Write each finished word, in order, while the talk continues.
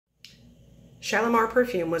Shalimar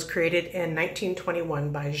perfume was created in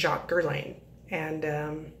 1921 by Jacques Guerlain,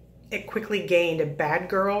 and it quickly gained a bad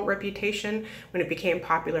girl reputation when it became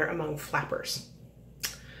popular among flappers.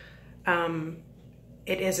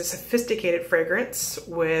 It is a sophisticated fragrance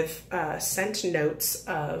with scent notes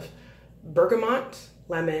of bergamot,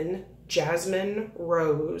 lemon, jasmine,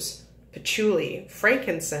 rose, patchouli,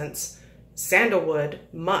 frankincense, sandalwood,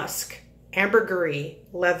 musk, ambergris,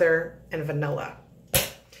 leather, and vanilla.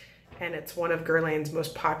 And it's one of Guerlain's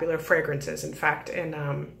most popular fragrances. In fact, in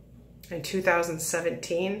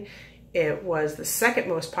 2017, it was the second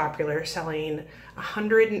most popular, selling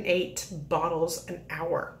 108 bottles an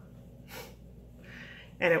hour.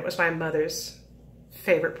 And it was my mother's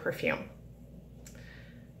favorite perfume.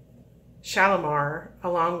 Shalimar,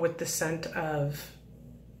 along with the scent of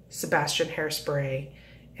Sebastian hairspray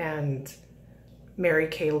and Mary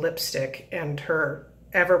Kay lipstick and her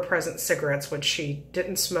ever-present cigarettes, which she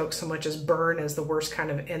didn't smoke so much as burn as the worst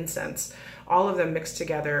kind of incense, all of them mixed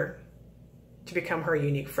together to become her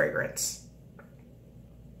unique fragrance.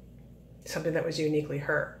 Something that was uniquely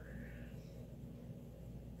her.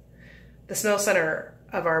 The smell center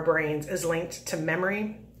of our brains is linked to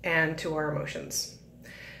memory and to our emotions.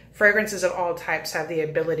 Fragrances of all types have the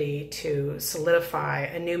ability to solidify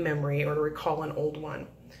a new memory or to recall an old one,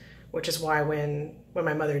 which is why when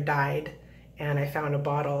my mother died and I found a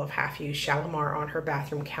bottle of half-used Shalimar on her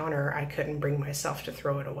bathroom counter, I couldn't bring myself to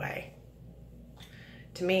throw it away.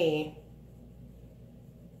 To me,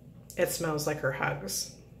 it smells like her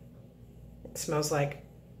hugs. It smells like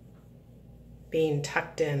being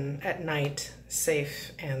tucked in at night,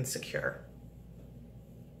 safe and secure.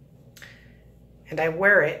 And I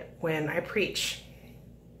wear it when I preach.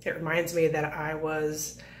 It reminds me that I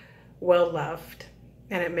was well loved,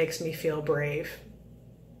 and it makes me feel brave.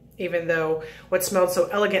 Even though what smelled so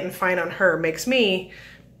elegant and fine on her makes me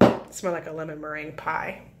smell like a lemon meringue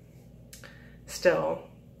pie. Still,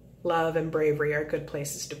 love and bravery are good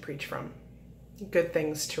places to preach from. Good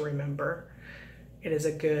things to remember. It is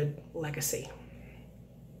a good legacy.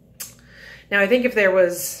 Now, I think if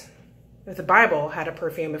the Bible had a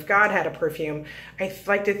perfume, if God had a perfume, I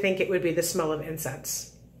like to think it would be the smell of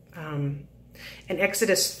incense. In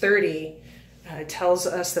Exodus 30, tells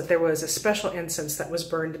us that there was a special incense that was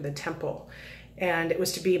burned in the temple, and it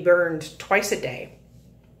was to be burned twice a day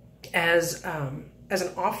as an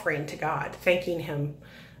offering to God, thanking him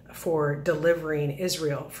for delivering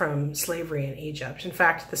Israel from slavery in Egypt. In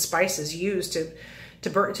fact, the spices used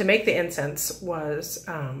to make the incense was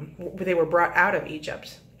they were brought out of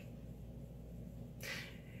Egypt.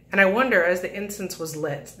 And I wonder, as the incense was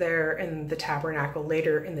lit there in the tabernacle,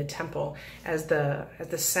 later in the temple, as the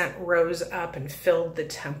scent rose up and filled the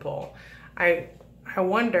temple, I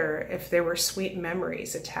wonder if there were sweet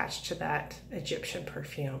memories attached to that Egyptian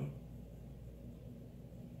perfume.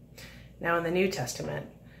 Now in the New Testament,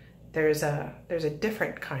 there's a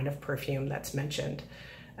different kind of perfume that's mentioned.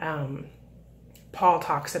 Paul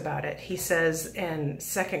talks about it. He says in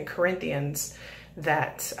 2 Corinthians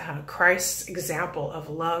that Christ's example of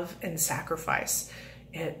love and sacrifice,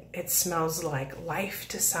 it smells like life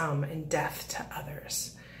to some and death to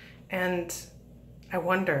others. And I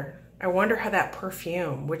wonder how that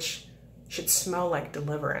perfume, which should smell like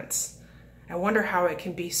deliverance, I wonder how it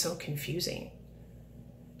can be so confusing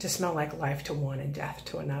to smell like life to one and death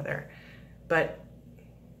to another. But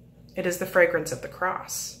it is the fragrance of the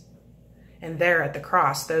cross. And there at the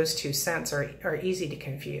cross, those two scents are easy to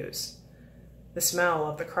confuse. The smell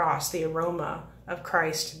of the cross, the aroma of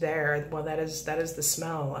Christ there, well, that is the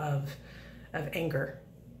smell of anger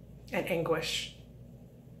and anguish,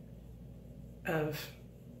 of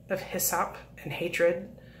hyssop and hatred,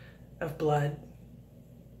 of blood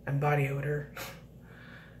and body odor,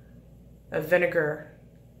 of vinegar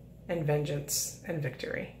and vengeance and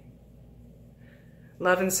victory.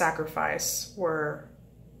 Love and sacrifice were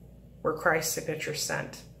Christ's signature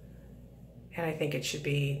scent. And I think it should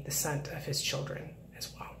be the scent of his children.